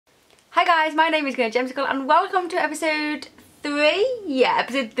Hi guys, my name is Gemzicle and welcome to episode 3? Yeah,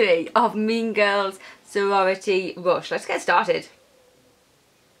 episode 3 of Mean Girls Sorority Rush. Let's get started.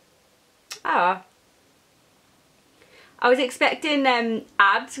 I was expecting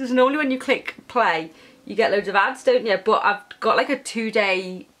ads, because normally when you click play you get loads of ads, don't you? But I've got like a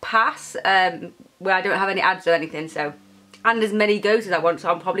 2-day pass where I don't have any ads or anything, so, and as many goes as I want, so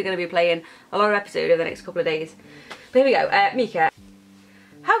I'm probably going to be playing a lot of episodes over the next couple of days. But here we go. Mika.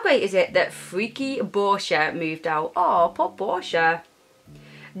 How great is it that freaky Borcia moved out? Oh, poor Borcia.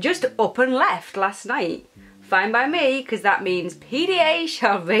 Just up and left last night. Fine by me, because that means PDA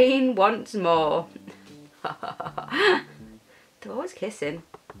shall reign once more. They're always kissing.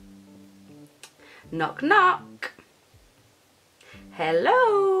 Knock knock.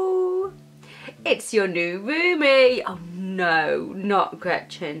 Hello. It's your new roomie. Oh no, not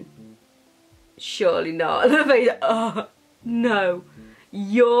Gretchen. Surely not. Oh no.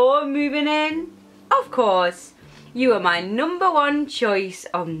 You're moving in? Of course. You are my #1 choice.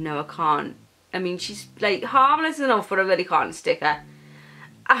 Oh no, I can't. I mean, she's like harmless enough, but I really can't stick her.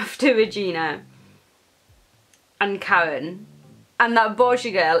 After Regina and Karen. And that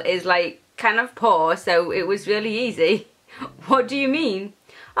Borcia girl is like kind of poor, so it was really easy. What do you mean?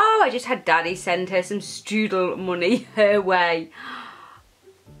 Oh, I just had Daddy send her some strudel money her way.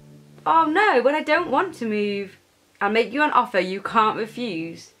 Oh no, but I don't want to move. I'll make you an offer you can't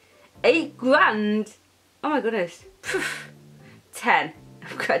refuse. 8 grand. Oh my goodness. 10.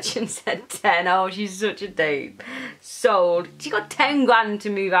 Gretchen said 10. Oh, she's such a dope. Sold. She got 10 grand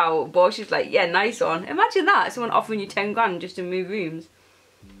to move out. But she's like, yeah, nice one. Imagine that. Someone offering you 10 grand just to move rooms.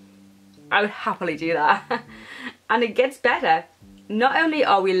 I would happily do that. And it gets better. Not only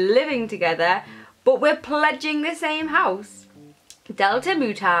are we living together, but we're pledging the same house. Delta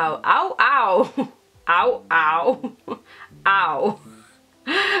Mutau. Ow, ow. Ow, ow, ow.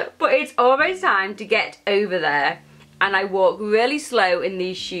 But it's almost time to get over there. And I walk really slow in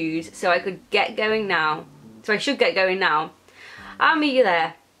these shoes, so I could get going now. So I should get going now. I'll meet you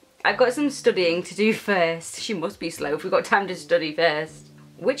there. I've got some studying to do first. She must be slow if we've got time to study first.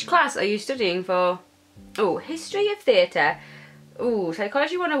 Which class are you studying for? Oh, History of Theatre. Oh,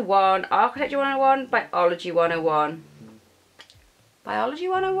 Psychology 101, Architecture 101, Biology 101. Biology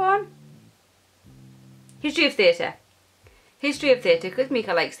 101? History of Theatre. History of Theatre, because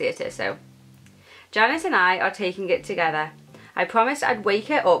Mika likes theatre, so. Janis and I are taking it together. I promised I'd wake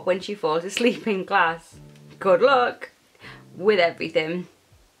her up when she falls asleep in class. Good luck with everything.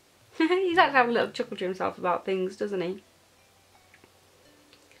 He's like to have a little chuckle to himself about things, doesn't he?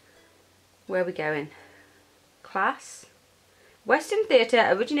 Where are we going? Class? Western theatre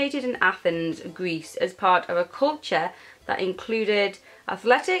originated in Athens, Greece, as part of a culture that included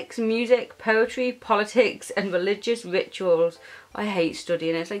athletics, music, poetry, politics and religious rituals. I hate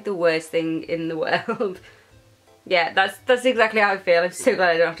studying, it's like the worst thing in the world. Yeah, that's exactly how I feel. I'm so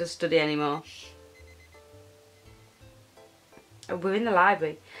glad I don't have to study anymore. Oh, we're in the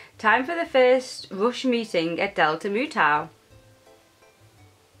library. Time for the first rush meeting at Delta Mutau.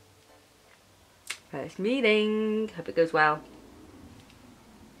 First meeting. Hope it goes well.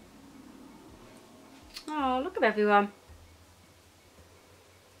 Oh, look at everyone.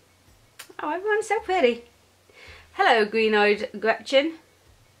 Oh, everyone's so pretty. Hello, Greenoid Gretchen.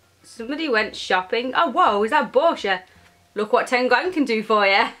 Somebody went shopping. Oh, whoa, is that Borcia? Look what 10 grand can do for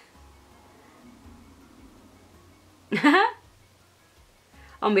you.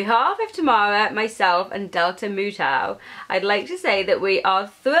 On behalf of Tamara, myself and Delta Mutau, I'd like to say that we are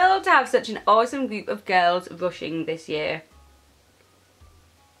thrilled to have such an awesome group of girls rushing this year.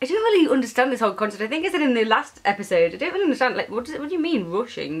 I don't really understand this whole concept. I think I said in the last episode, I don't really understand, like, what do you mean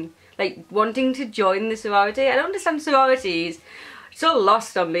rushing? Like, wanting to join the sorority? I don't understand sororities. It's all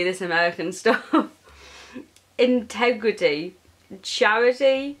lost on me, this American stuff. Integrity,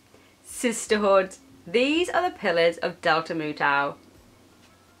 charity, sisterhood. These are the pillars of Delta Mutau.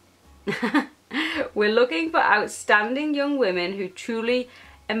 We're looking for outstanding young women who truly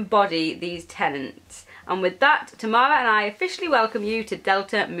embody these tenets. And with that, Tamara and I officially welcome you to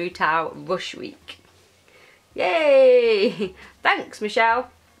Delta Mutau Rush Week. Yay! Thanks,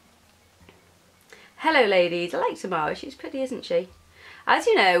 Michelle. Hello, ladies. I like Tamara. She's pretty, isn't she? As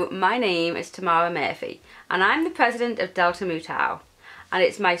you know, my name is Tamara Murphy, and I'm the president of Delta Mutau. And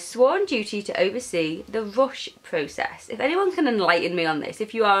it's my sworn duty to oversee the rush process. If anyone can enlighten me on this,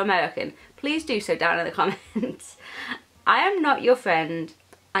 if you are American, please do so down in the comments. I am not your friend.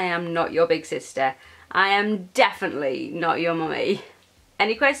 I am not your big sister. I am definitely not your mummy.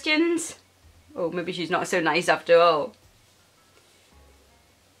 Any questions? Oh, maybe she's not so nice after all.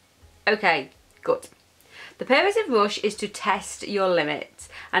 Okay, good. The purpose of Rush is to test your limits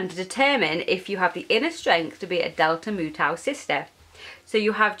and to determine if you have the inner strength to be a Delta Mu Tau sister. So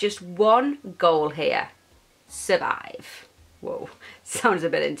you have just one goal here. Survive. Whoa, sounds a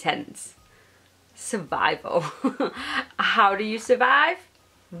bit intense. Survival. How do you survive?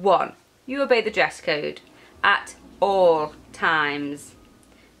 1. You obey the dress code at all times.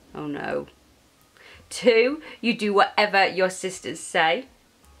 Oh no. 2. You do whatever your sisters say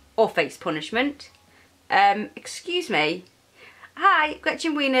or face punishment. Excuse me. Hi,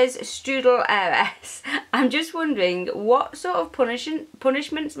 Gretchen Wiener's strudel heiress. I'm just wondering, what sort of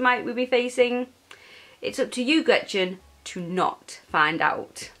punishments might we be facing? It's up to you, Gretchen, to not find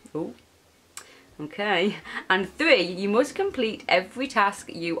out. Ooh. Okay. And 3, you must complete every task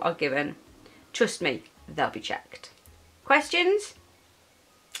you are given. Trust me, they'll be checked. Questions?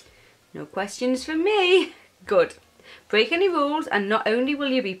 No questions from me. Good. Break any rules and not only will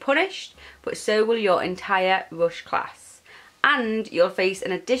you be punished, but so will your entire Rush class. And you'll face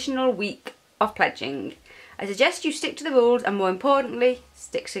an additional week of pledging. I suggest you stick to the rules and more importantly,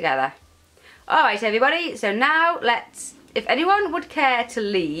 stick together. Alright everybody, so now if anyone would care to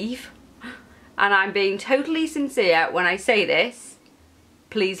leave, and I'm being totally sincere when I say this,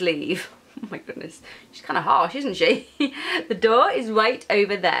 please leave. Oh my goodness, she's kind of harsh, isn't she? The door is right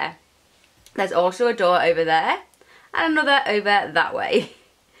over there. There's also a door over there and another over that way.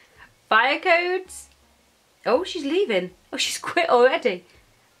 Fire codes? Oh, she's leaving. Oh, she's quit already.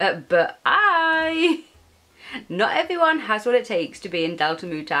 But not everyone has what it takes to be in Delta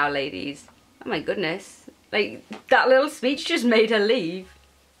Mu Tau, ladies. Oh my goodness. Like, that little speech just made her leave.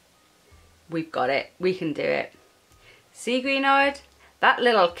 We've got it. We can do it. See, Greenoid? That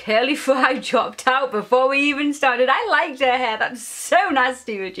little curly fry dropped out before we even started. I liked her hair. That's so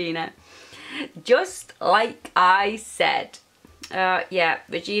nasty, Regina. Just like I said. Yeah,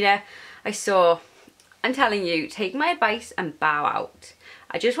 Regina, I'm telling you, take my advice and bow out.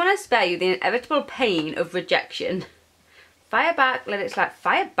 I just want to spare you the inevitable pain of rejection. Fire back, let it slide.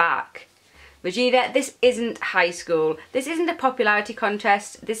 Fire back. Regina, this isn't high school. This isn't a popularity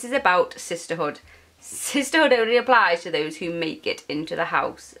contest. This is about sisterhood. Sisterhood only applies to those who make it into the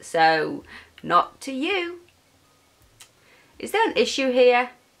house. So, not to you. Is there an issue here?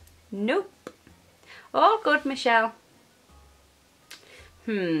 Nope. All good, Michelle.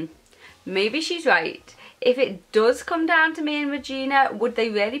 Maybe she's right. If it does come down to me and Regina, would they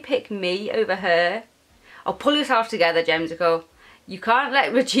really pick me over her? Oh, pull yourself together, Gemzicle. You can't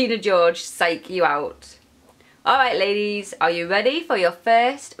let Regina George psych you out. Alright ladies, are you ready for your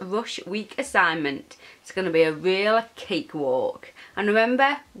first Rush Week assignment? It's going to be a real cakewalk. And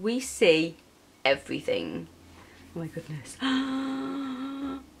remember, we see everything. Oh my goodness.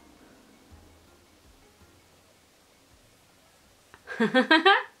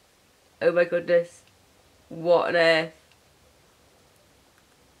 Oh my goodness. What on earth?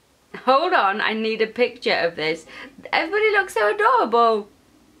 Hold on, I need a picture of this. Everybody looks so adorable.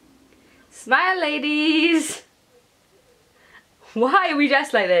 Smile, ladies. Why are we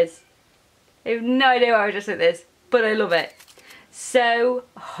dressed like this? I have no idea why we're dressed like this, but I love it. So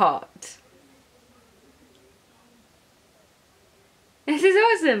hot. This is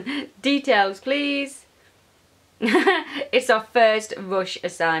awesome. Details, please. It's our first Rush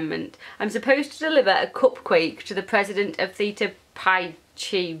assignment. I'm supposed to deliver a cupquake to the president of Theta Pi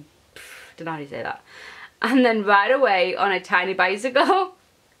Chi. Don't know how you say that. And then ride away on a tiny bicycle.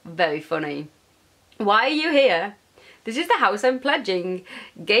 Very funny. Why are you here? This is the house I'm pledging.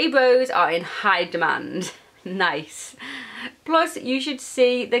 Gay bros are in high demand. Nice. Plus, you should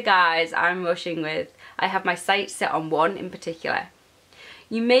see the guys I'm rushing with. I have my sights set on one in particular.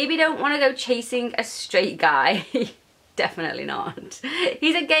 You maybe don't want to go chasing a straight guy. Definitely not.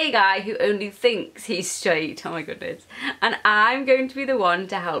 He's a gay guy who only thinks he's straight. Oh my goodness. And I'm going to be the one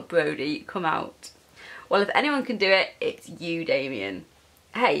to help Brody come out. Well, if anyone can do it, it's you, Damian.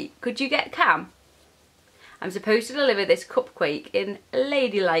 Hey, could you get Cam? I'm supposed to deliver this cupquake in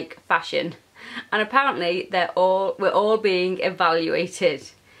ladylike fashion. And apparently we're all being evaluated.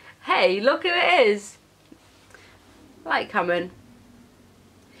 Hey, look who it is. Like Cameron.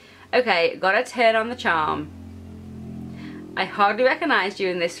 Okay, gotta turn on the charm. I hardly recognised you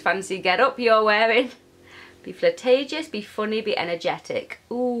in this fancy get-up you're wearing. Be flirtatious, be funny, be energetic.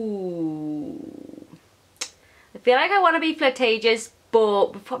 Ooh. I feel like I want to be flirtatious,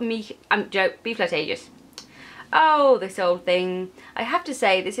 but be flirtatious. Oh, this old thing. I have to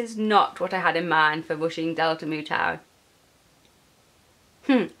say, this is not what I had in mind for rushing Delta Mu Tau.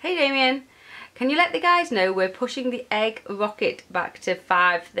 Hey Damian, can you let the guys know we're pushing the egg rocket back to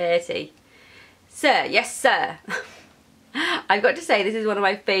 5:30? Sir, yes sir. I've got to say, this is one of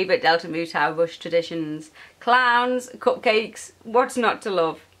my favourite Delta Mu Tau Rush traditions. Clowns, cupcakes, what's not to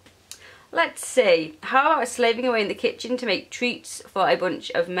love? Let's see, how about slaving away in the kitchen to make treats for a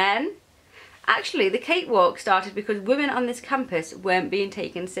bunch of men? Actually, the cakewalk started because women on this campus weren't being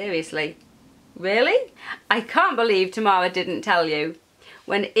taken seriously. Really? I can't believe Tamara didn't tell you.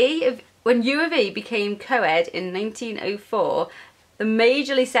 When U of E became co-ed in 1904, the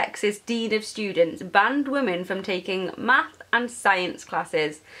majorly sexist Dean of Students banned women from taking math and science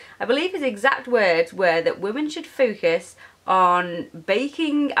classes. I believe his exact words were that women should focus on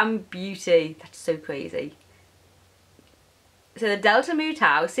baking and beauty. That's so crazy. So the Delta Mu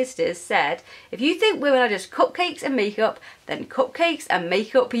Tau sisters said, if you think women are just cupcakes and makeup, then cupcakes and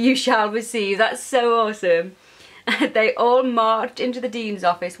makeup you shall receive. That's so awesome. They all marched into the dean's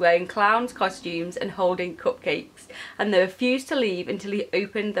office wearing clowns' costumes and holding cupcakes, and they refused to leave until he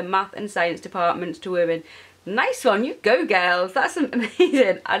opened the math and science departments to women. Nice one, you go girls, that's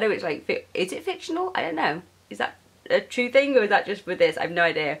amazing. I know it's like, is it fictional? I don't know. Is that a true thing or is that just for this? I have no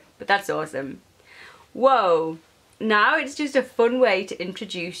idea, but that's awesome. Whoa. Now it's just a fun way to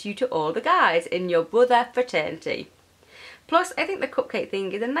introduce you to all the guys in your brother fraternity. Plus, I think the cupcake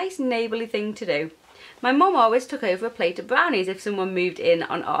thing is a nice neighbourly thing to do. My mum always took over a plate of brownies if someone moved in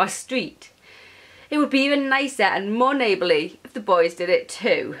on our street. It would be even nicer and more neighbourly if the boys did it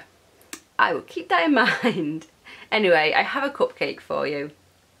too. I will keep that in mind. Anyway, I have a cupcake for you.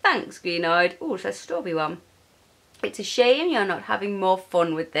 Thanks, Greenoid. Oh, it's a strawberry one. It's a shame you're not having more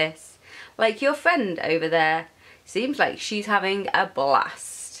fun with this. Like your friend over there. Seems like she's having a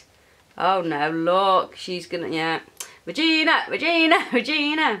blast. Oh no, look, she's gonna, yeah. Regina, Regina,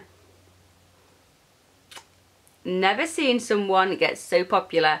 Regina. Never seen someone get so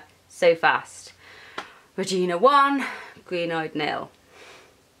popular so fast. Regina 1, Greenoid 0.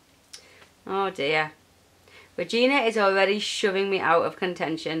 Oh dear. Regina is already shoving me out of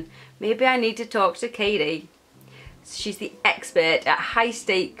contention. Maybe I need to talk to Cady. She's the expert at high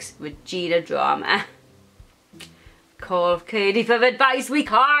stakes Regina drama. Call Cady for advice, we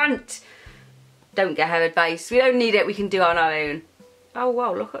can't! Don't get her advice, we don't need it, we can do it on our own. Oh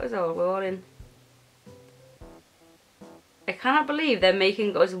wow, look at us all, we're all in. I cannot believe they're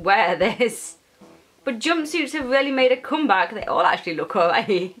making us wear this. But jumpsuits have really made a comeback, they all actually look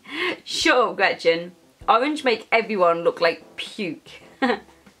alright. Shut up, Gretchen. Orange make everyone look like puke.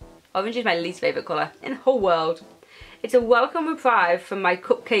 Orange is my least favourite colour in the whole world. It's a welcome reprieve from my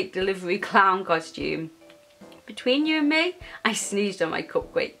cupcake delivery clown costume. Between you and me, I sneezed on my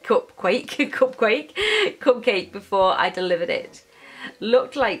cupcake before I delivered it.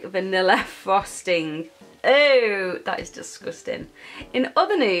 Looked like vanilla frosting. Oh, that is disgusting. In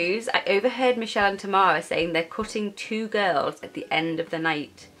other news, I overheard Michelle and Tamara saying they're cutting 2 girls at the end of the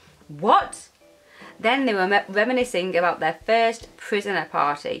night. What? Then they were reminiscing about their first prisoner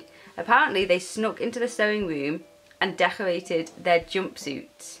party. Apparently they snuck into the sewing room and decorated their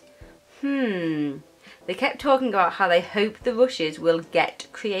jumpsuits. They kept talking about how they hope the Rushes will get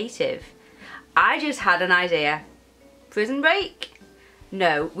creative. I just had an idea. Prison break?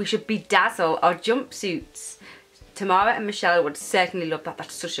 No, we should bedazzle our jumpsuits. Tamara and Michelle would certainly love that.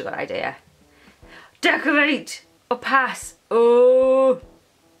 That's such a good idea. Decorate or pass? Oh,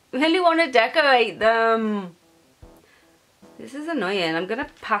 really want to decorate them. This is annoying. I'm going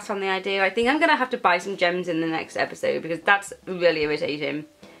to pass on the idea. I think I'm going to have to buy some gems in the next episode because that's really irritating.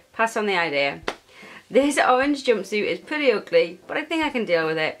 Pass on the idea. This orange jumpsuit is pretty ugly, but I think I can deal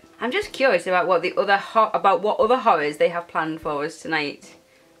with it. I'm just curious about what other horrors they have planned for us tonight.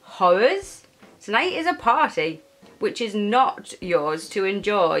 Horrors? Tonight is a party, which is not yours to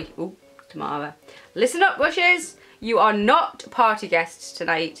enjoy. Ooh, Tamara. Listen up, Rushes. You are not party guests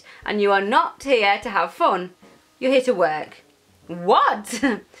tonight, and you are not here to have fun. You're here to work. What?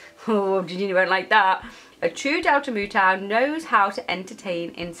 Oh, you won't like that. A true Delta Mu Tau knows how to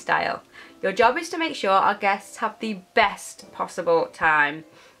entertain in style. Your job is to make sure our guests have the best possible time.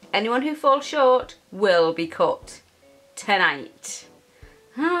 Anyone who falls short will be cut. Tonight.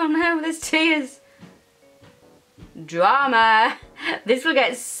 Oh no, there's tears. Drama. This will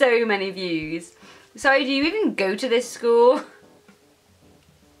get so many views. Sorry, do you even go to this school?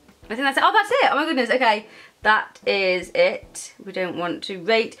 I think that's it. Oh, that's it. Oh my goodness. Okay. That is it. We don't want to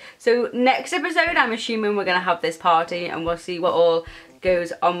rate. So next episode, I'm assuming we're going to have this party and we'll see what all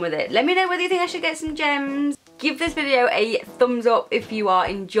goes on with it. Let me know whether you think I should get some gems. Give this video a thumbs up if you are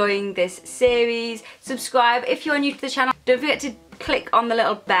enjoying this series. Subscribe if you are new to the channel. Don't forget to click on the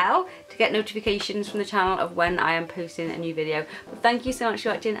little bell to get notifications from the channel of when I am posting a new video. But thank you so much for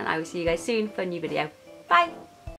watching and I will see you guys soon for a new video. Bye!